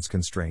coherence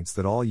constraints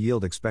that all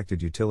yield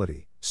expected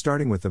utility,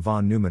 starting with the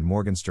von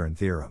Neumann-Morgenstern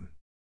theorem.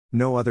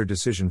 No other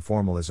decision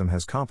formalism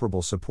has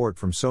comparable support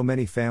from so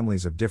many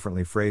families of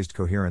differently phrased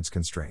coherence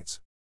constraints.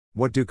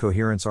 What do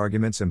coherence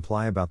arguments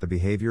imply about the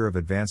behavior of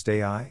advanced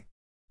AI?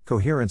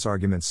 Coherence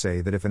arguments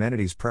say that if an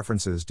entity's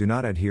preferences do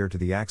not adhere to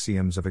the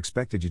axioms of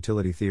expected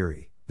utility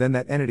theory, then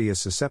that entity is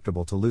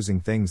susceptible to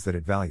losing things that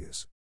it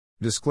values.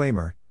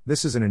 Disclaimer: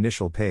 this is an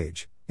initial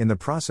page, in the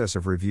process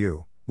of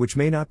review, which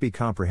may not be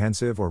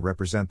comprehensive or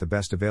represent the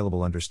best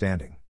available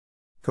understanding.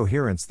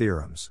 Coherence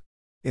theorems.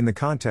 In the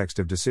context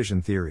of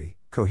decision theory,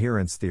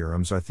 coherence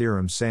theorems are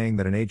theorems saying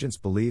that an agent's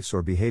beliefs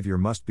or behavior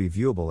must be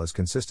viewable as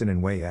consistent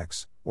in way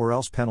X, or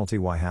else penalty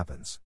Y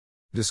happens.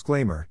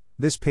 Disclaimer: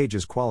 this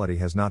page's quality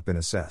has not been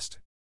assessed.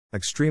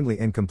 Extremely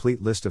incomplete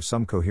list of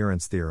some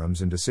coherence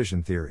theorems in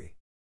decision theory.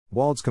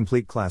 Wald's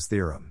complete class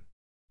theorem.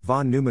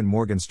 Von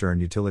Neumann-Morgenstern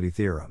utility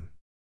theorem.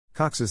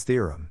 Cox's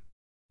theorem.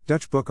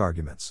 Dutch book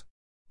arguments.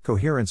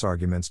 Coherence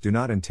arguments do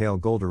not entail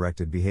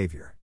goal-directed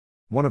behavior.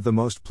 One of the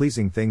most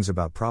pleasing things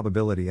about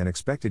probability and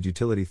expected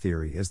utility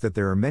theory is that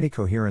there are many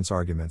coherence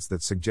arguments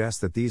that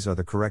suggest that these are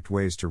the correct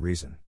ways to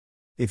reason.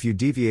 If you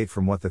deviate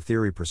from what the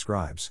theory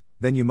prescribes,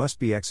 then you must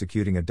be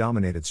executing a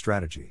dominated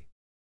strategy.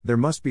 There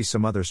must be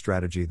some other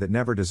strategy that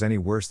never does any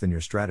worse than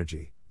your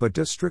strategy, but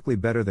does strictly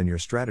better than your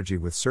strategy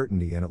with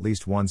certainty in at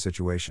least one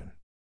situation.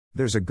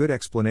 There's a good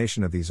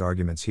explanation of these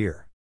arguments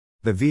here.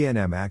 The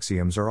VNM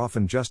axioms are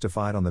often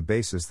justified on the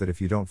basis that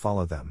if you don't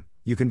follow them,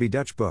 you can be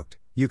Dutch booked.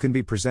 You can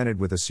be presented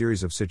with a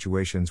series of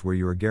situations where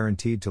you are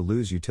guaranteed to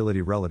lose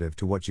utility relative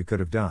to what you could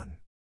have done.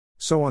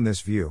 So on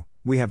this view,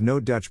 we have no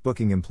Dutch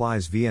booking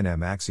implies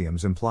VNM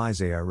axioms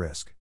implies AI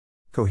risk.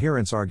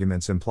 Coherence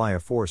arguments imply a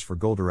force for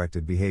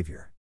goal-directed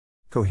behavior.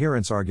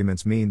 Coherence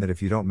arguments mean that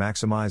if you don't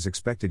maximize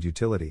expected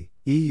utility,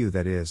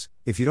 that is,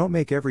 if you don't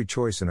make every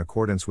choice in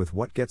accordance with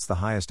what gets the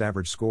highest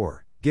average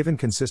score, given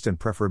consistent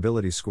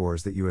preferability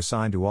scores that you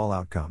assign to all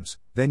outcomes,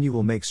 then you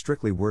will make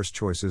strictly worse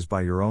choices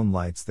by your own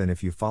lights than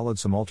if you followed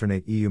some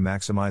alternate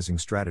maximizing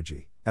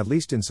strategy, at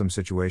least in some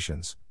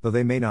situations, though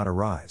they may not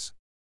arise.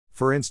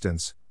 For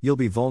instance, you'll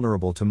be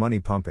vulnerable to money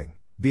pumping,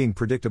 being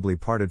predictably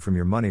parted from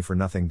your money for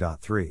nothing.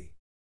 3.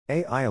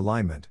 AI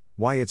alignment,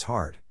 why it's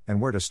hard,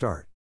 and where to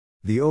start.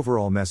 The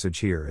overall message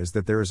here is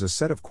that there is a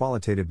set of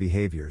qualitative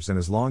behaviors, and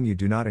as long as you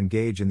do not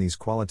engage in these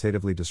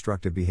qualitatively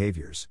destructive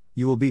behaviors,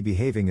 you will be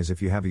behaving as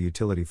if you have a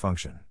utility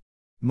function.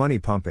 Money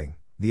pumping,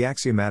 the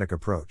axiomatic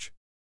approach.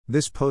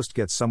 This post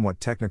gets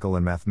somewhat technical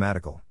and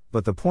mathematical,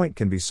 but the point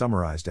can be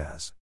summarized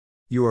as: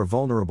 you are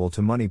vulnerable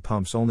to money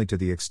pumps only to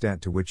the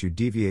extent to which you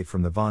deviate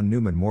from the von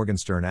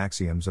Neumann-Morgenstern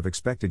axioms of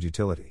expected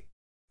utility.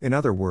 In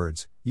other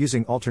words,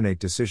 using alternate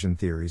decision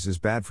theories is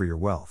bad for your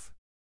wealth.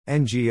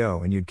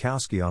 NGO and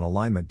Yudkowsky on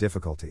alignment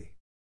difficulty.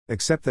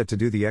 Except that to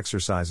do the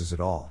exercises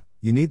at all,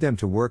 you need them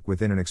to work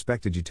within an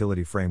expected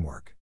utility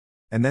framework.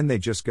 And then they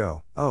just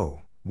go,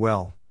 oh,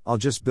 well, I'll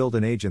just build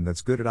an agent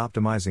that's good at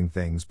optimizing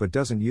things but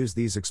doesn't use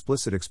these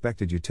explicit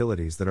expected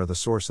utilities that are the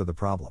source of the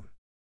problem.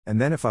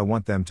 And then if I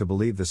want them to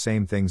believe the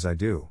same things I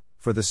do,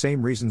 for the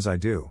same reasons I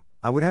do,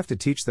 I would have to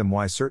teach them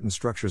why certain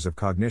structures of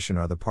cognition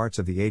are the parts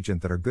of the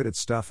agent that are good at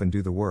stuff and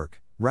do the work,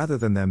 rather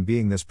than them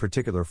being this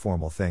particular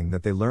formal thing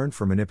that they learned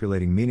from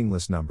manipulating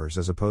meaningless numbers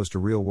as opposed to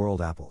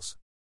real-world apples.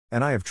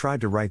 And I have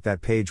tried to write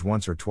that page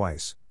once or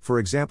twice. For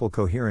example,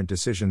 coherent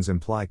decisions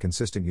imply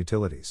consistent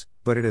utilities,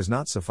 but it has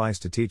not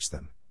sufficed to teach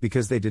them,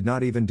 because they did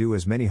not even do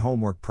as many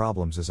homework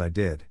problems as I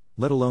did,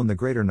 let alone the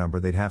greater number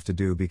they'd have to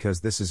do,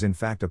 because this is in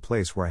fact a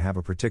place where I have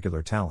a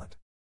particular talent.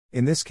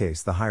 In this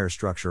case, the higher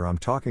structure I'm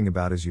talking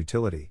about is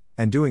utility,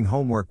 and doing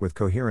homework with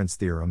coherence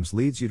theorems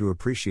leads you to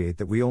appreciate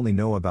that we only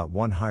know about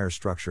one higher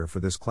structure for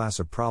this class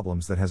of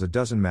problems that has a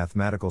dozen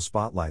mathematical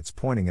spotlights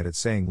pointing at it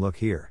saying look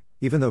here,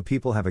 even though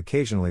people have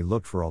occasionally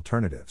looked for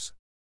alternatives.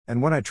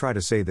 And when I try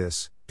to say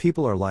this,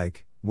 people are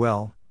like,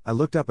 well, I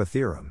looked up a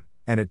theorem,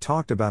 and it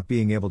talked about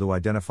being able to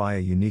identify a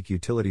unique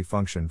utility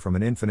function from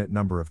an infinite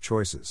number of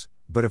choices,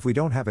 but if we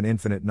don't have an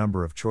infinite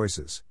number of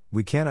choices,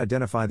 we can't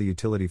identify the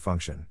utility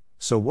function.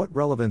 So what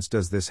relevance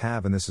does this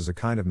have? And this is a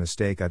kind of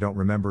mistake I don't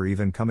remember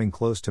even coming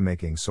close to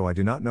making, so I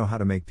do not know how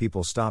to make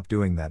people stop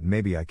doing that, and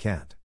maybe I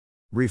can't.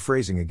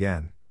 Rephrasing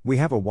again, we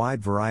have a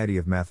wide variety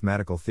of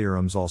mathematical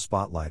theorems all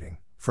spotlighting,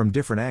 from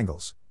different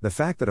angles, the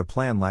fact that a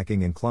plan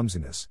lacking in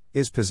clumsiness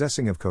is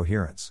possessing of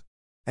coherence.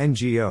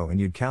 NGO and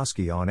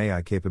Yudkowsky on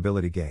AI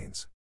capability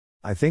gains.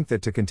 I think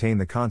that to contain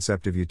the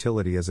concept of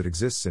utility as it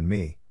exists in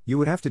me, you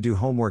would have to do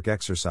homework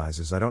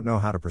exercises I don't know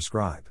how to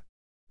prescribe.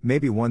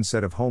 Maybe one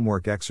set of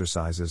homework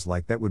exercises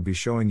like that would be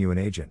showing you an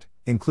agent,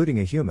 including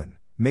a human,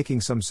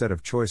 making some set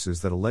of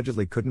choices that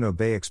allegedly couldn't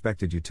obey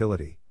expected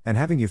utility, and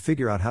having you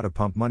figure out how to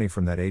pump money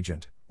from that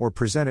agent, or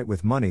present it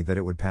with money that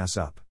it would pass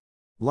up.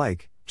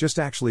 Like, just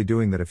actually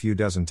doing that a few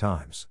dozen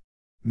times.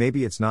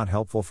 Maybe it's not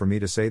helpful for me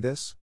to say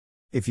this?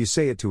 If you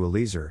say it to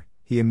Eliezer,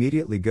 he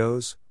immediately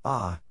goes,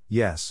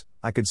 yes,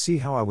 I could see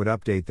how I would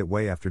update that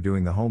way after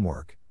doing the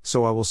homework,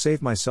 so I will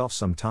save myself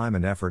some time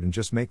and effort and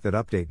just make that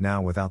update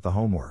now without the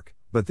homework.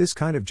 But this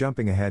kind of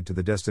jumping ahead to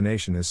the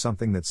destination is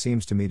something that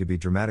seems to me to be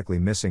dramatically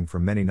missing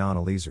from many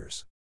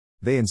non-Eliezers.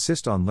 They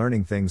insist on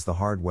learning things the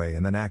hard way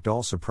and then act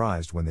all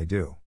surprised when they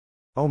do.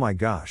 Oh my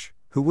gosh,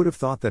 who would have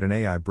thought that an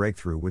AI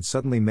breakthrough would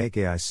suddenly make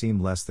AI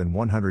seem less than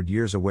 100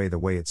 years away the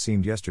way it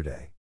seemed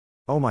yesterday?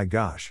 Oh my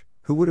gosh,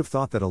 who would have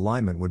thought that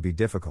alignment would be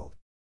difficult?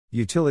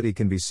 Utility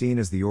can be seen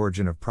as the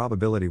origin of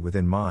probability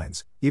within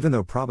minds, even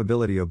though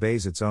probability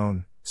obeys its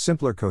own,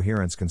 simpler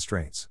coherence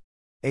constraints.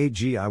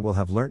 I will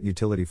have learnt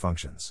utility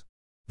functions.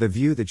 The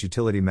view that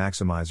utility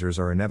maximizers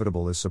are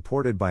inevitable is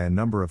supported by a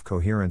number of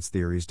coherence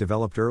theories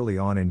developed early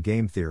on in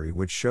game theory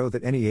which show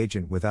that any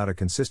agent without a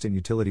consistent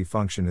utility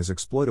function is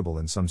exploitable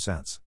in some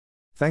sense.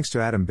 Thanks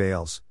to Adam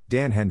Bales,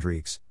 Dan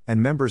Hendricks,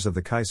 and members of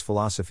the Kais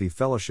Philosophy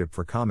Fellowship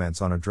for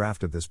comments on a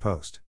draft of this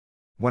post.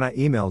 When I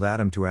emailed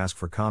Adam to ask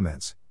for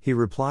comments, he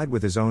replied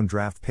with his own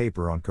draft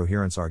paper on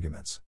coherence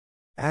arguments.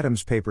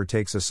 Adam's paper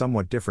takes a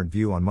somewhat different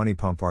view on money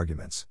pump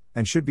arguments,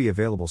 and should be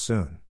available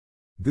soon.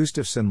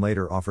 Gustafsson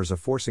later offers a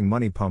forcing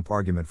money pump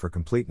argument for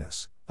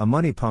completeness, a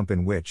money pump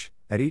in which,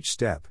 at each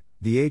step,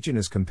 the agent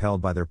is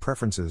compelled by their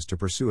preferences to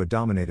pursue a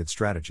dominated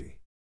strategy.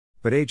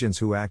 But agents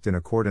who act in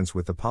accordance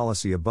with the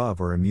policy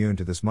above are immune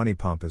to this money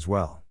pump as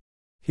well.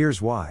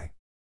 Here's why.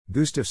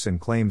 Gustafsson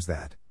claims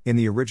that, in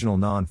the original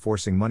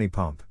non-forcing money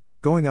pump,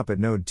 going up at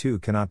node 2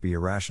 cannot be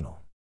irrational.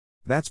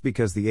 That's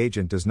because the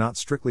agent does not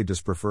strictly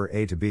just prefer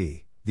A to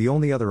B, the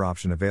only other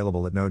option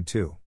available at node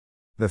 2.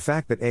 The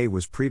fact that A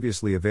was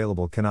previously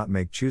available cannot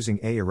make choosing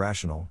A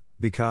irrational,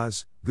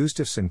 because,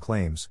 Gustafsson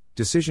claims,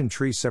 decision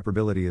tree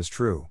separability is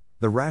true.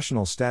 The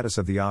rational status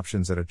of the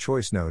options at a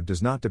choice node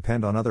does not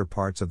depend on other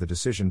parts of the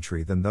decision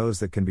tree than those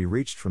that can be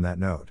reached from that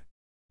node.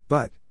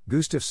 But,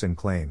 Gustafsson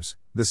claims,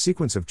 the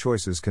sequence of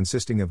choices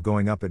consisting of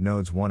going up at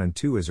nodes 1 and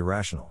 2 is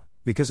irrational,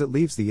 because it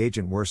leaves the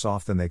agent worse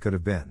off than they could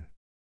have been.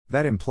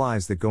 That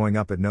implies that going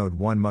up at node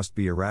 1 must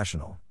be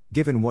irrational,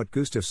 given what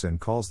Gustafsson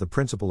calls the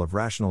principle of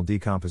rational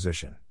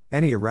decomposition.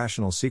 Any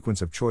irrational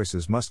sequence of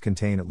choices must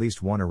contain at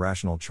least one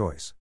irrational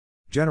choice.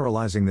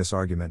 Generalizing this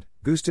argument,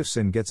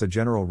 Gustafsson gets a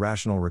general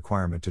rational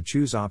requirement to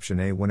choose option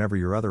A whenever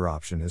your other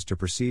option is to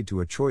proceed to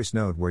a choice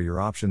node where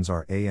your options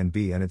are A and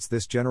B, and it's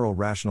this general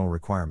rational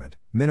requirement,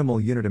 minimal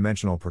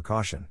unidimensional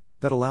precaution,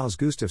 that allows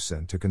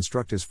Gustafsson to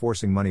construct his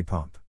forcing money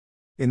pump.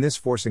 In this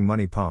forcing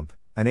money pump,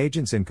 an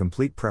agent's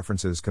incomplete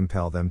preferences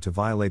compel them to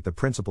violate the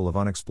principle of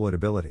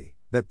unexploitability,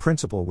 that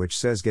principle which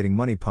says getting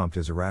money pumped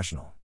is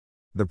irrational.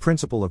 The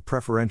principle of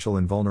preferential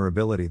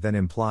invulnerability then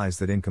implies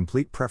that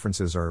incomplete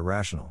preferences are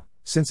irrational,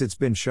 since it's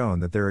been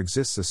shown that there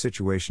exists a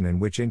situation in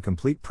which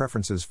incomplete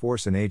preferences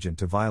force an agent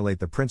to violate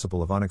the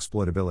principle of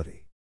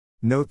unexploitability.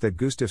 Note that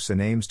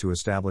Gustafsson aims to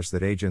establish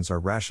that agents are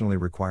rationally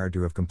required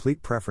to have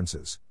complete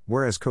preferences,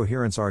 whereas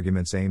coherence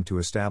arguments aim to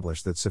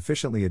establish that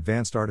sufficiently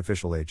advanced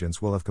artificial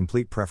agents will have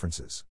complete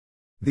preferences.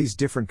 These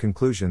different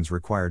conclusions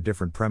require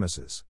different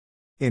premises.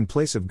 In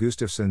place of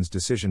Gustafsson's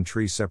decision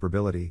tree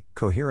separability,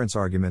 coherence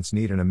arguments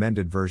need an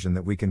amended version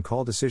that we can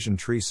call decision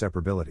tree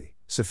separability.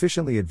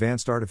 Sufficiently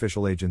advanced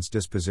artificial agents'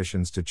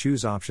 dispositions to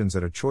choose options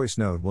at a choice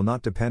node will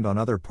not depend on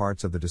other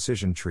parts of the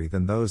decision tree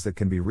than those that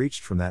can be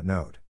reached from that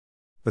node.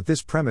 But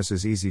this premise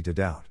is easy to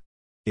doubt.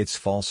 It's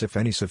false if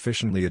any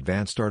sufficiently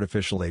advanced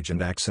artificial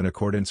agent acts in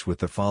accordance with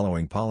the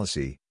following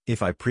policy: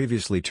 if I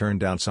previously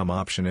turned down some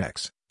option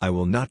X, I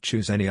will not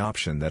choose any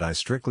option that I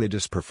strictly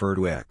disprefer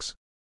to X.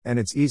 And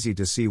it's easy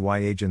to see why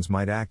agents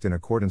might act in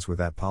accordance with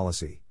that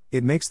policy.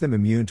 It makes them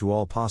immune to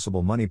all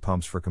possible money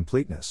pumps for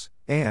completeness,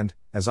 and,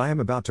 as I am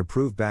about to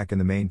prove back in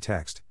the main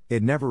text,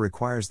 it never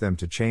requires them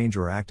to change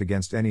or act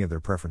against any of their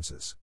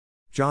preferences.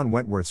 John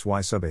Wentworth's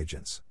Why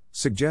Subagents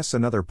suggests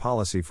another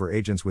policy for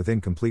agents with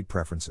incomplete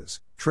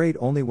preferences: trade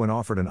only when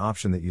offered an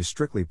option that you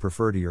strictly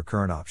prefer to your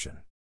current option.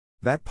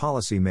 That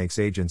policy makes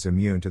agents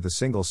immune to the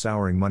single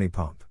souring money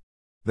pump.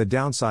 The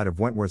downside of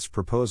Wentworth's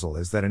proposal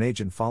is that an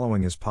agent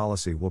following his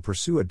policy will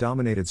pursue a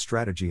dominated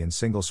strategy in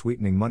single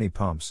sweetening money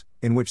pumps,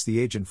 in which the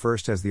agent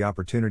first has the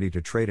opportunity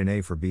to trade in A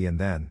for B and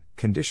then,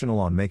 conditional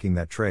on making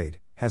that trade,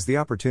 has the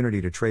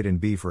opportunity to trade in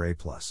B for A+.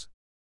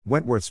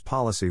 Wentworth's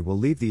policy will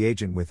leave the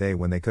agent with A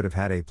when they could have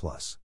had A+.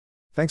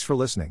 Thanks for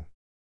listening.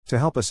 To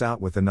help us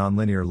out with the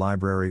Nonlinear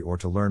Library or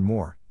to learn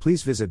more,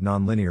 please visit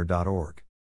nonlinear.org.